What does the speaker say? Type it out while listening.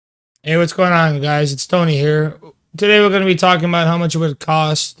Hey, what's going on, guys? It's Tony here. Today we're going to be talking about how much it would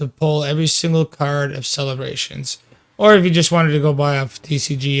cost to pull every single card of Celebrations, or if you just wanted to go buy off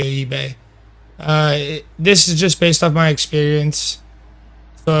TCG or eBay. This is just based off my experience,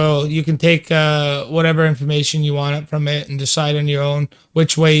 so you can take whatever information you want from it and decide on your own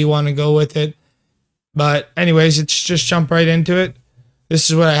which way you want to go with it. But anyways, let's just jump right into it.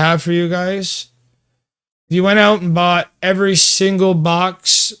 This is what I have for you guys. If you went out and bought every single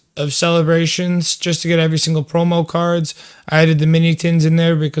box of Celebrations just to get every single promo cards, I added the mini tins in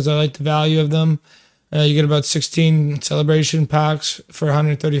there because I like the value of them. You get about 16 Celebration packs for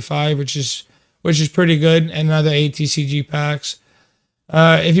 135, which is pretty good, and another 8 TCG packs.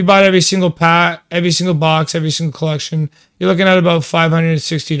 If you bought every single pack, every single box, every single collection, you're looking at about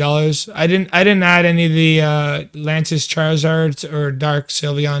 $560. I didn't add any of the Lance's Charizards or Dark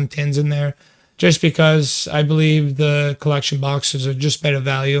Sylveon tins in there, just because I believe the collection boxes are just better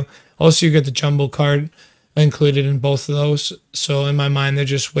value. Also, you get the jumbo card included in both of those, so in my mind, they're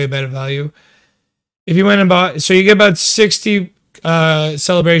just way better value. If you went and bought, so you get about 60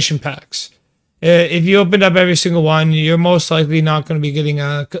 Celebration packs. If you opened up every single one, you're most likely not going to be getting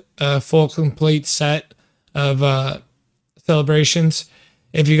a full complete set of Celebrations.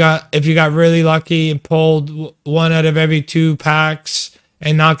 If you got really lucky and pulled one out of every 2 packs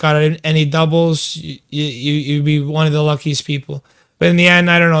and not got any doubles, you'd be one of the luckiest people. But in the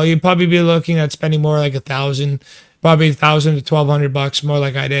end, I don't know. You'd probably be looking at spending more like $1,000, probably $1,000 to $1,200 more,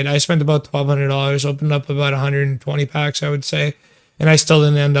 like I did. I spent about $1,200, opened up about 120 packs, I would say. And I still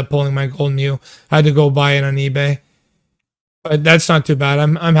didn't end up pulling my Gold Mew. I had to go buy it on eBay. But that's not too bad.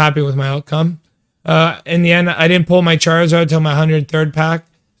 I'm happy with my outcome. In the end, I didn't pull my Charizard until my 103rd pack.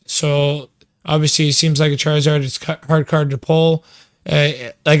 So obviously it seems like a Charizard is hard card to pull.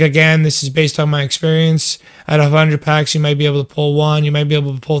 Like again, this is based on my experience. Out of 100 packs, you might be able to pull 1. You might be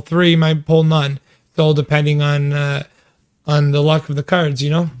able to pull 3. You might pull none. It's all depending on the luck of the cards,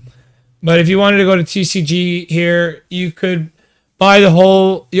 you know. But if you wanted to go to TCG here, you could buy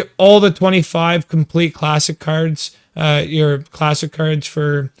all the 25 complete classic cards, your classic cards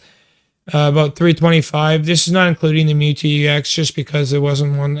for about $325. This is not including the Mewtwo EX just because there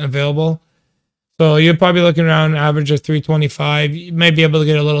wasn't one available. So you're probably looking around an average of $325. You might be able to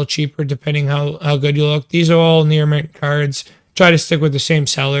get a little cheaper depending how good you look. These are all near mint cards. Try to stick with the same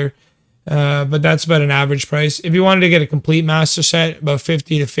seller, but that's about an average price. If you wanted to get a complete master set, about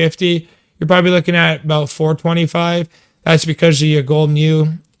 50 to 50, you're probably looking at about $425. That's because of your Gold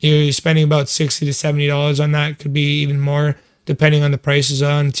Mew. You're spending about $60 to $70 on that. Could be even more depending on the prices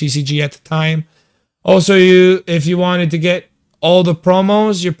on TCG at the time. Also, if you wanted to get all the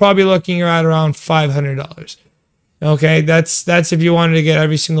promos, you're probably looking at around $500. Okay, that's if you wanted to get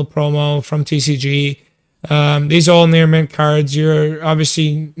every single promo from TCG. These are all near mint cards. You're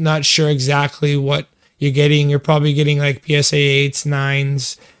obviously not sure exactly what you're getting. You're probably getting like PSA 8s,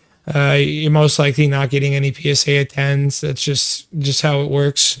 9s. You're most likely not getting any PSA 10s. That's just how it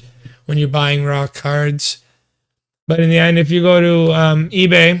works when you're buying raw cards. But in the end, if you go to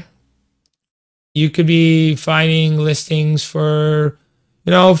eBay, you could be finding listings for,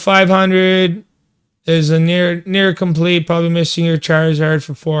 500. There's a near complete, probably missing your Charizard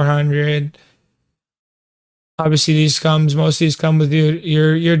for 400. Obviously, most of these come with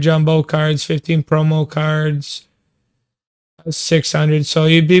your jumbo cards, 15 promo cards. 600, so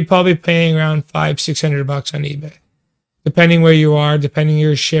you'd be probably paying around $500-600 on eBay, depending where you are, depending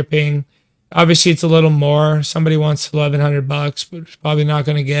your shipping. Obviously, it's a little more. Somebody wants $1,100, but it's probably not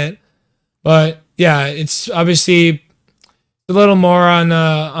going to get. But yeah, it's obviously a little more on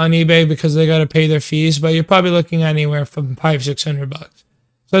eBay because they got to pay their fees. But you're probably looking at anywhere from $500-600.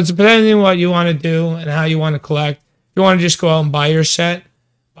 So it's depending on what you want to do and how you want to collect. If you want to just go out and buy your set,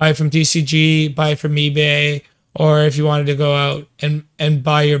 buy it from TCG, buy it from eBay. Or if you wanted to go out and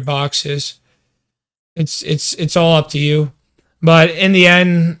buy your boxes, it's all up to you. But in the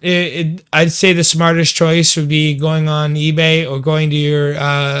end, I'd say the smartest choice would be going on eBay or going to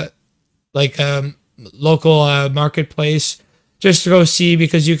your local marketplace just to go see,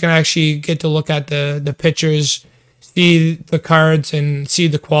 because you can actually get to look at the pictures, see the cards, and see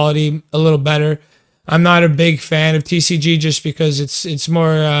the quality a little better. I'm not a big fan of TCG just because it's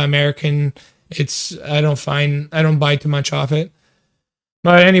more American. I don't buy too much off it.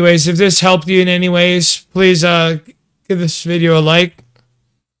 But anyways, if this helped you in any ways, please give this video a like.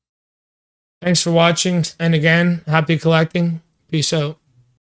 Thanks for watching, and again, happy collecting. Peace out.